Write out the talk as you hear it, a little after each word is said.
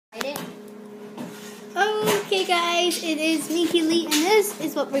Okay guys, it is me, Keely, and this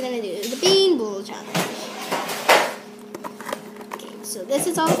is what we're gonna do, the Bean Bozzled challenge. Okay, so this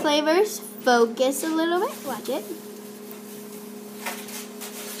is all the flavors. Focus a little bit, watch it.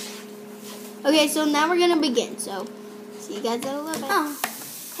 Okay, so now we're gonna begin, so see you guys in a little bit. Oh.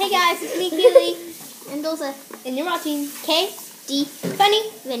 Hey guys, it's me, Keely and Dulce, and you're watching KD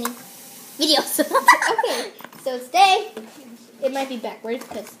Funny Vinny Videos. Okay, so today, it might be backwards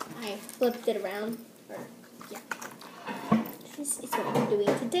because I flipped it around. This is what we're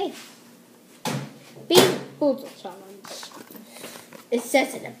doing today. Bean Bozzled challenge. It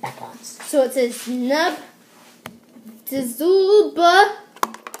says in the background. So it says Nub Dzulba.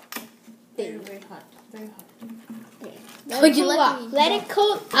 Very hot. Very hot. Yeah. Let it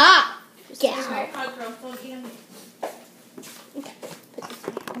cool off. Get out. Very hot, girl. Don't eat them. Okay.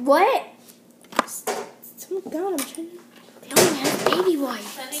 What? Oh my god, I'm trying to. They only have baby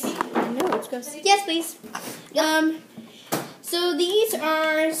wipes. I know, it's gross. Yes, please. Yep. So these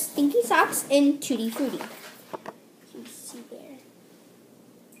are Stinky Socks and Tutti Frutti. You see there.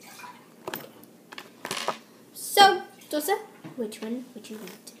 So, Dulce, which one would you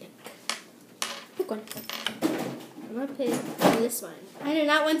like to pick? Pick one. I'm gonna pick this one. I do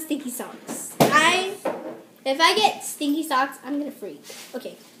not want Stinky Socks. If I get Stinky Socks, I'm gonna freak.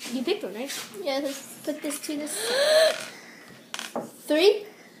 Okay, you picked one, right? Yeah, let's put this to this side. 3.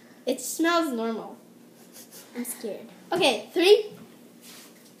 It smells normal. I'm scared. Okay, 3.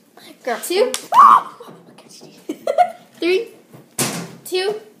 Girl. 2. 3,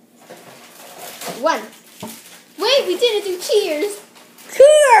 2, 1. Wait, we didn't do cheers.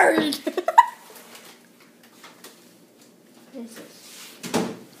 Cheers! This is.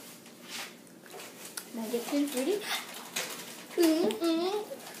 Can I get Tutti Frutti?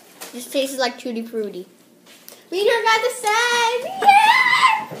 This tastes like Tutti Frutti. We never got the same.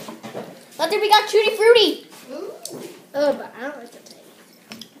 Yeah! Look, we got Tutti Frutti. Oh, but I don't like the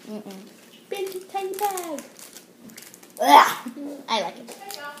tiny. Big tiny bag. Ugh. I like it.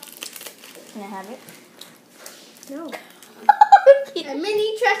 Can I have it? No. A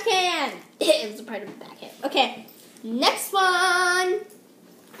mini trash can. It was a part of the back end. Okay. Next one.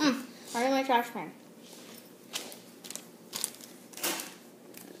 Part of my trash can.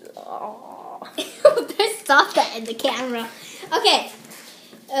 There's stuff that in the camera. Okay.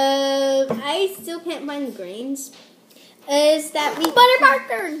 I still can't find the grains. Is that we butter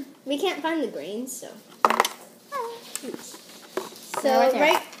popcorn? We can't find the grains, so. So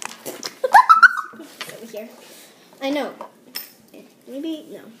right over here. I know. Maybe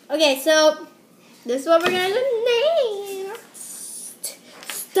no. Okay, so this is what we're gonna do.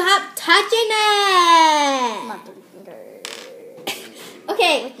 Stop touching it. Not the fingers.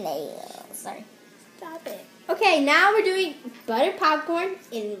 Okay. With nails. Sorry. Stop it. Okay, now we're doing butter popcorn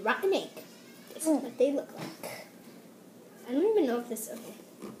and rotten egg. This is what they look like. I don't even know if this. Okay.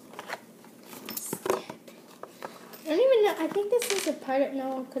 I don't even know. I think this is a part of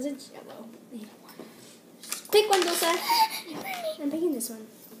no, because it's yellow. Pick one, Dulce. I'm picking this one.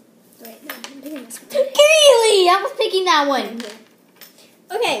 Wait, no, I'm picking this one. Keely! I was picking that one.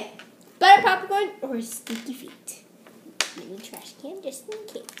 Okay, butter popcorn or stinky feet. Mini trash can, just in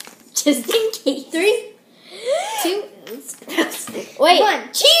case. Just in case. 3, 2, wait.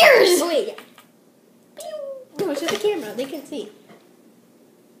 1. Cheers! Oh, wait. No, show the camera. They can see.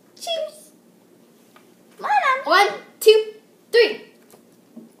 Cheers. 1, 2, 3.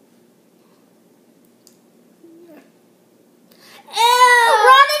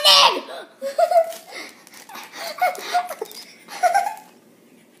 Rotten egg!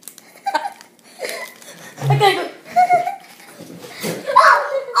 I gotta go.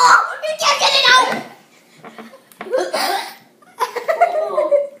 Oh, you can't get it out!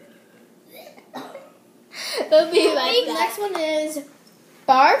 It'll be like that. Next one is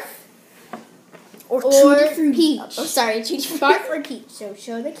barf or peach. Oh, sorry, Tutti Frutti. Barf or peach. So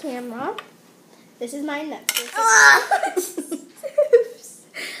show the camera. This is mine next.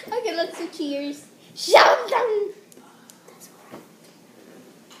 Okay, let's do cheers. Shout them.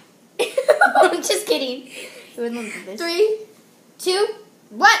 I'm just kidding. 3, 2,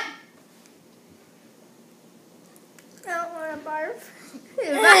 1. I don't want to barf.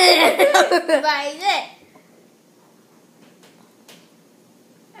 Why is it?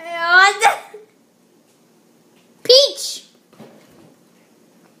 I want peach.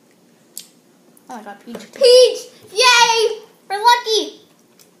 Oh my god, peach. Peach! Yay! We're lucky.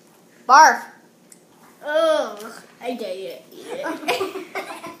 Barf. Ugh, I dare you to eat it.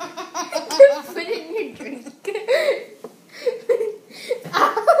 Put it in your drink.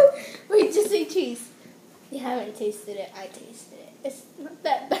 Wait, just say cheese. You haven't tasted it. I tasted it. It's not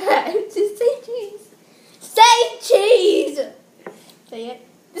that bad. Just say cheese.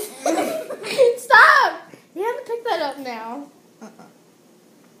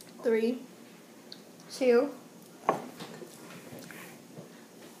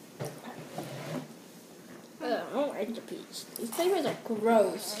 orange or peach. These flavors are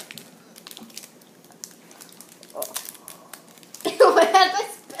gross. Oh. What have I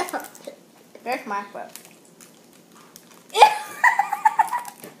spelled? There's my foot.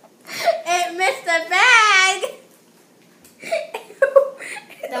 It missed the bag.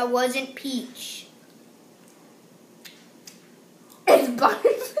 That wasn't peach. It's barf.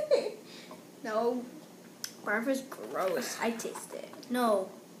 No, barf is gross. I taste it. No,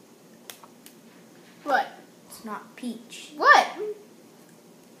 What? it's not peach. What?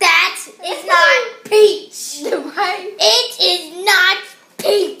 That is not peach. Why? It is not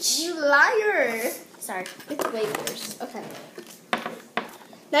peach. You liar. Sorry. It's way worse. Okay.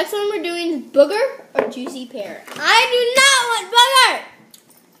 Next one we're doing is booger or juicy pear. I do not want booger.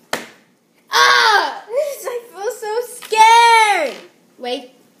 Ah! I feel so scared.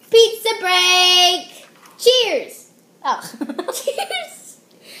 Wait. Pizza break. Cheers. Oh. Cheers.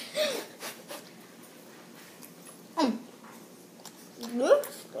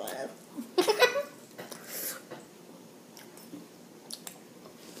 Looks good.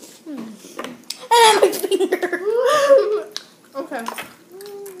 My finger. Okay.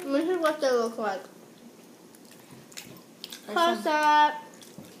 This is what they look like. Close up.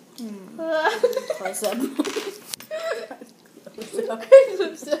 Close up.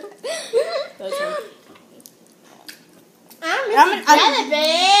 Close up. I'm a jelly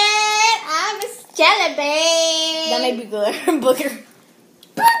bean. I'm a jelly bean. That may be good. Booger.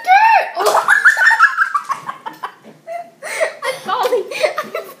 Booger! I'm falling.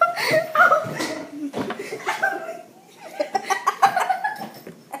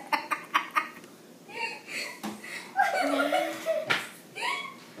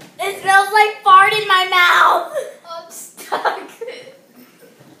 It smells like fart in my mouth. I'm stuck.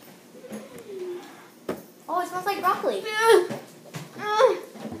 Oh, it smells like broccoli.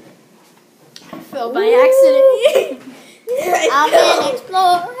 I fell by accident. I'm an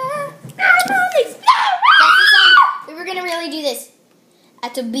explorer. I'm an explorer. That's the song. We were gonna really do this.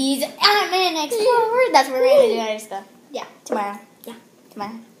 At the bees. I'm an explorer. That's what we're gonna do next stuff. Yeah. Tomorrow. Yeah.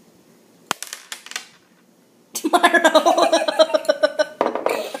 Tomorrow.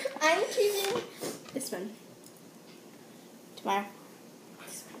 I'm choosing this one. Tomorrow.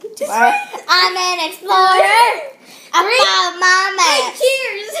 This Tomorrow. one. I'm an explorer. I found my map.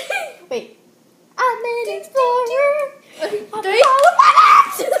 Cheers. Wait. I'm an explorer. Three.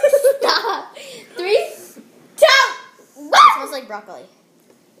 Stop. 3, 2, 1. It smells like broccoli.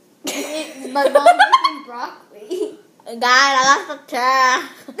 My mom making broccoli. God, I lost the track.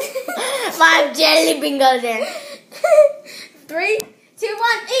 My jelly bean goes there. 3, 2, 1,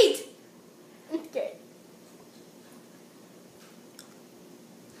 eat. Okay.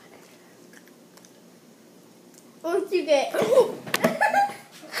 What'd you get?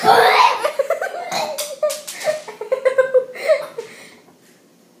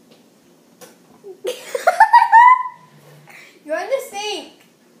 You're in the sink.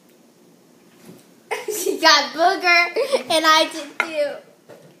 She got booger, and I did too.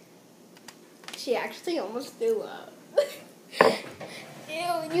 She actually almost threw up.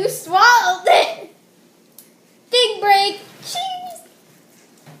 Ew, you swallowed it. Big break. Cheers. I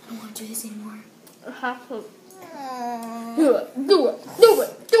don't want to do this anymore. Do it. Do it. Do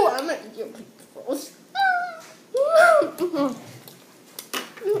it. Do it. I'm gonna eat your pickles.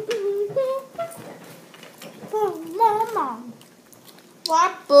 Mama.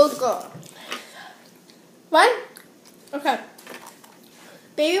 What booger? One? Okay.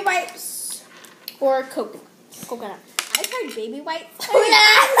 Baby wipes or coconut? Coconut. I tried baby wipes.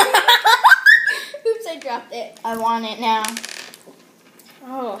 Coconut. Oops, I dropped it. I want it now.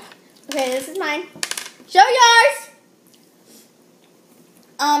 Oh. Okay, this is mine. Show yours.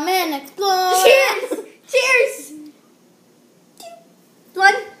 I'm an explorer. Cheers. Cheers.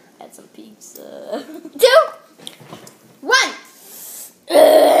 1, Had some pizza. 2, 1.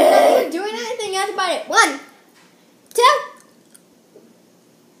 Not even doing anything else about it. 1, 2.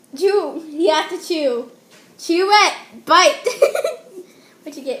 Chew. You have to chew. Chew it. Bite.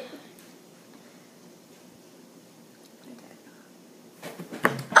 What'd you get?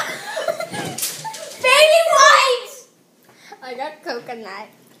 Baby wipes. I got coconut.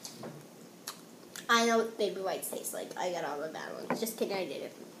 I know what baby wipes taste like. I got all the bad ones. Just kidding, I did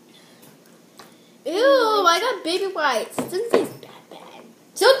it. Ew, I got baby wipes. It doesn't taste bad.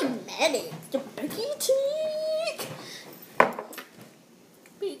 So dramatic. Dramatic.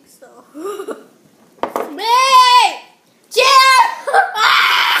 Pizza. Wait! Chill!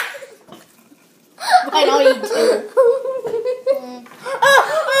 I don't eat too.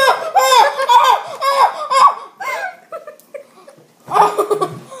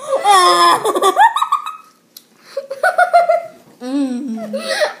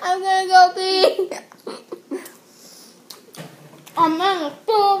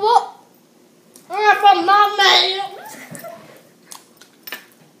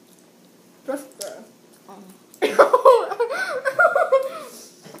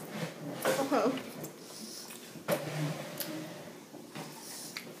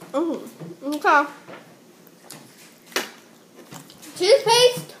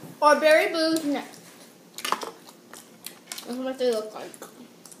 or berry blues next. That's what they look like.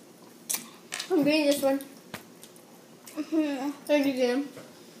 I'm getting this one. Thank you, again.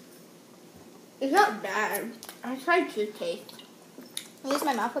 It's not bad. I tried to taste. At least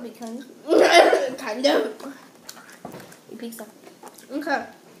my mouth will be clean. Kind of. You pizza. Okay.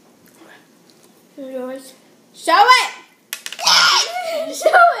 Here's yours. Show it!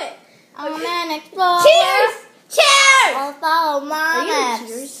 Show it! I'm an explorer. Cheers! Cheers! I'll follow Are my you gonna maps.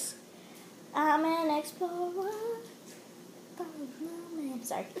 cheers? I'm an explorer. Follow my maps.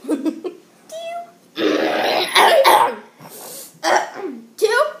 Sorry. 2,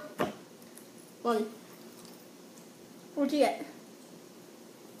 1. What'd you get?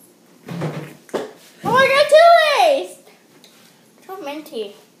 Oh, I got 2 A's! So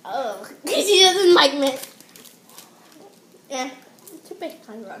minty. Oh, she doesn't like mint. Yeah, it's a bit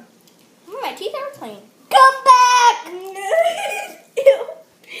kind of wrong. My teeth are clean. Come back! Ew.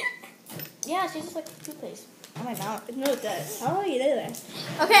 Yeah, she's just like toothpaste. Oh my mouth. No, it does. How do you do that?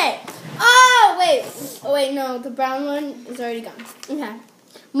 Okay. Oh, wait. Oh, wait, no. The brown one is already gone. Okay.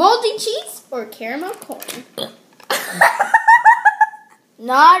 Moldy cheese or caramel corn?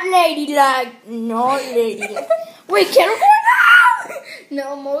 Not ladylike. Not ladylike. Wait, caramel corn?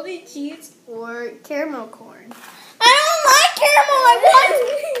 No, moldy cheese or caramel corn. I don't like caramel. I want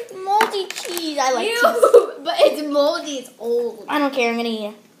moldy cheese. I like cheese. But it's moldy. It's old. I don't care. I'm gonna eat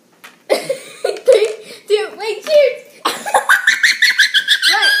it. 3, 2, wait, cheers!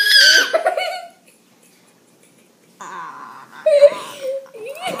 Right.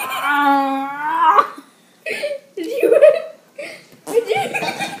 Did you win? Did you?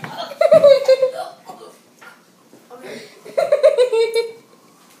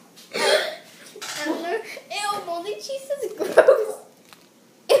 Ew, moldy cheese is gross.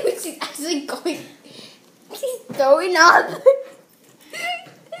 Ew, she's actually going. She's throwing up.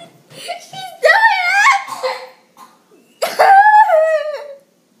 She's throwing up.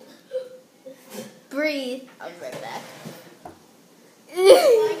 Breathe. I'll be right back.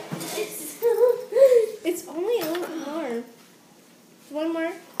 It's only a little bit more. One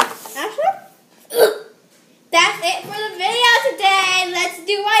more. Outro? That's it for the video today. Let's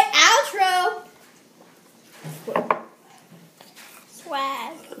do my outro.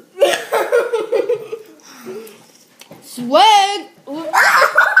 Swag. Swag.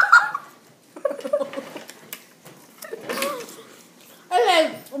 Okay,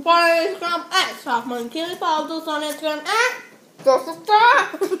 follow Instagram at Sophomore and Keely. Follow Duce on Instagram at Duce5.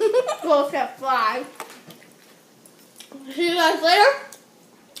 See you guys later.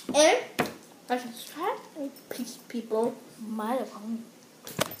 And subscribe. Peace, people. Might have hung.